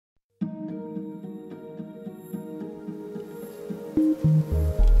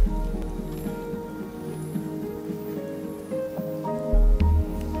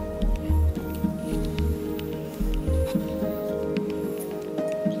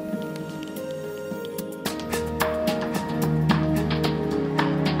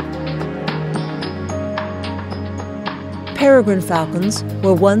Peregrine falcons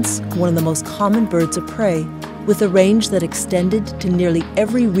were once one of the most common birds of prey, with a range that extended to nearly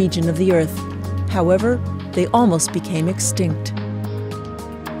every region of the Earth. However, they almost became extinct.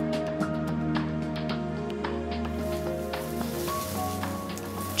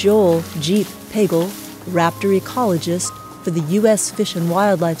 Joel Jeep Pagel, raptor ecologist for the U.S. Fish and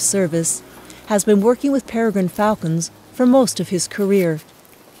Wildlife Service, has been working with peregrine falcons for most of his career.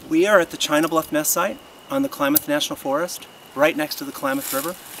 We are at the China Bluff Nest Site on the Klamath National Forest, right next to the Klamath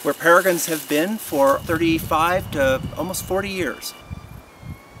River, where peregrines have been for 35 to almost 40 years.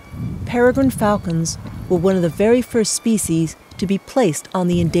 Peregrine falcons were one of the very first species to be placed on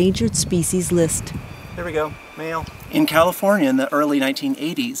the endangered species list. There we go, male. In California in the early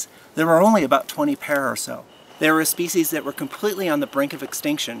 1980s, there were only about 20 pair or so. They were a species that were completely on the brink of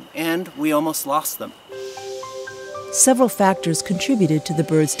extinction, and we almost lost them. Several factors contributed to the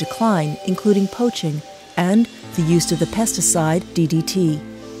bird's decline, including poaching and the use of the pesticide DDT.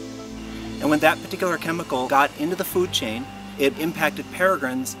 And when that particular chemical got into the food chain, it impacted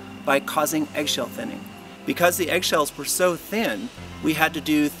peregrines by causing eggshell thinning. Because the eggshells were so thin, we had to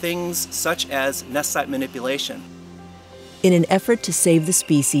do things such as nest site manipulation. In an effort to save the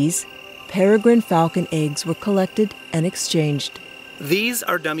species, peregrine falcon eggs were collected and exchanged. These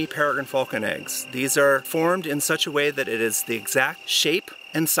are dummy peregrine falcon eggs. These are formed in such a way that it is the exact shape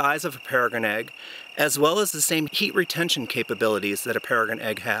and size of a peregrine egg, as well as the same heat retention capabilities that a peregrine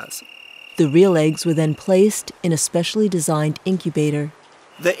egg has. The real eggs were then placed in a specially designed incubator.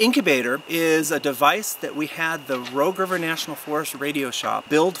 The incubator is a device that we had the Rogue River National Forest radio shop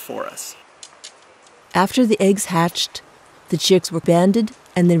build for us. After the eggs hatched, the chicks were banded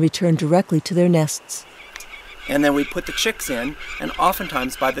and then returned directly to their nests. And then we put the chicks in, and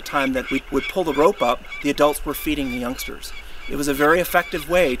oftentimes by the time that we would pull the rope up, the adults were feeding the youngsters. It was a very effective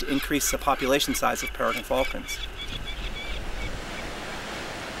way to increase the population size of peregrine falcons.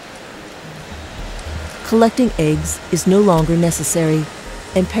 Collecting eggs is no longer necessary,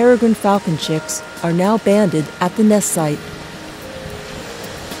 and peregrine falcon chicks are now banded at the nest site.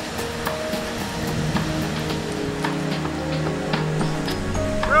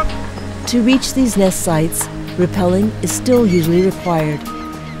 To reach these nest sites, rappelling is still usually required.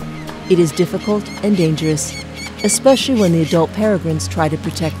 It is difficult and dangerous, especially when the adult peregrines try to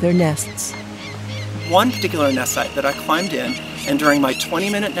protect their nests. One particular nest site that I climbed in, and during my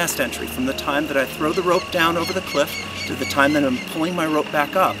 20-minute nest entry, from the time that I throw the rope down over the cliff to the time that I'm pulling my rope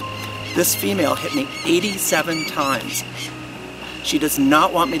back up, this female hit me 87 times. She does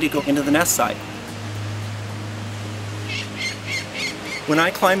not want me to go into the nest site. When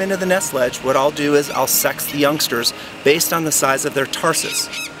I climb into the nest ledge, what I'll do is I'll sex the youngsters based on the size of their tarsus.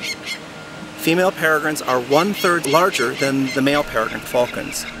 Female peregrines are 1/3 larger than the male peregrine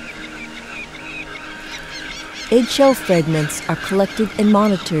falcons. Eggshell fragments are collected and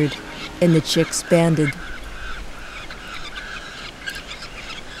monitored, and the chicks banded.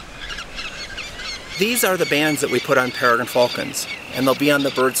 These are the bands that we put on peregrine falcons, and they'll be on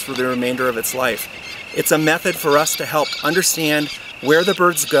the birds for the remainder of its life. It's a method for us to help understand where the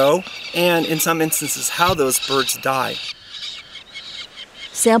birds go, and in some instances how those birds die.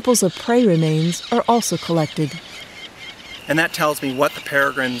 Samples of prey remains are also collected. And that tells me what the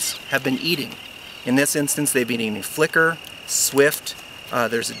peregrines have been eating. In this instance, they've been eating flicker, swift,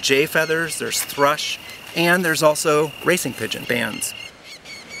 there's jay feathers, there's thrush, and there's also racing pigeon bands.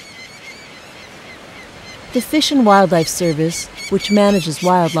 The Fish and Wildlife Service, which manages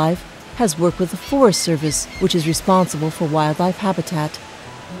wildlife, has worked with the Forest Service, which is responsible for wildlife habitat.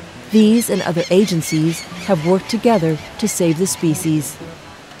 These and other agencies have worked together to save the species.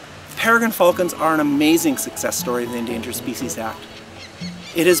 Peregrine falcons are an amazing success story of the Endangered Species Act.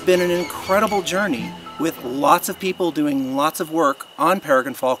 It has been an incredible journey with lots of people doing lots of work on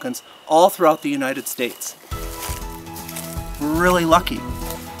peregrine falcons all throughout the United States. We're really lucky.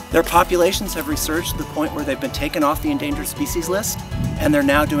 Their populations have resurged to the point where they've been taken off the endangered species list, and they're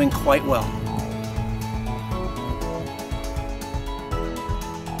now doing quite well.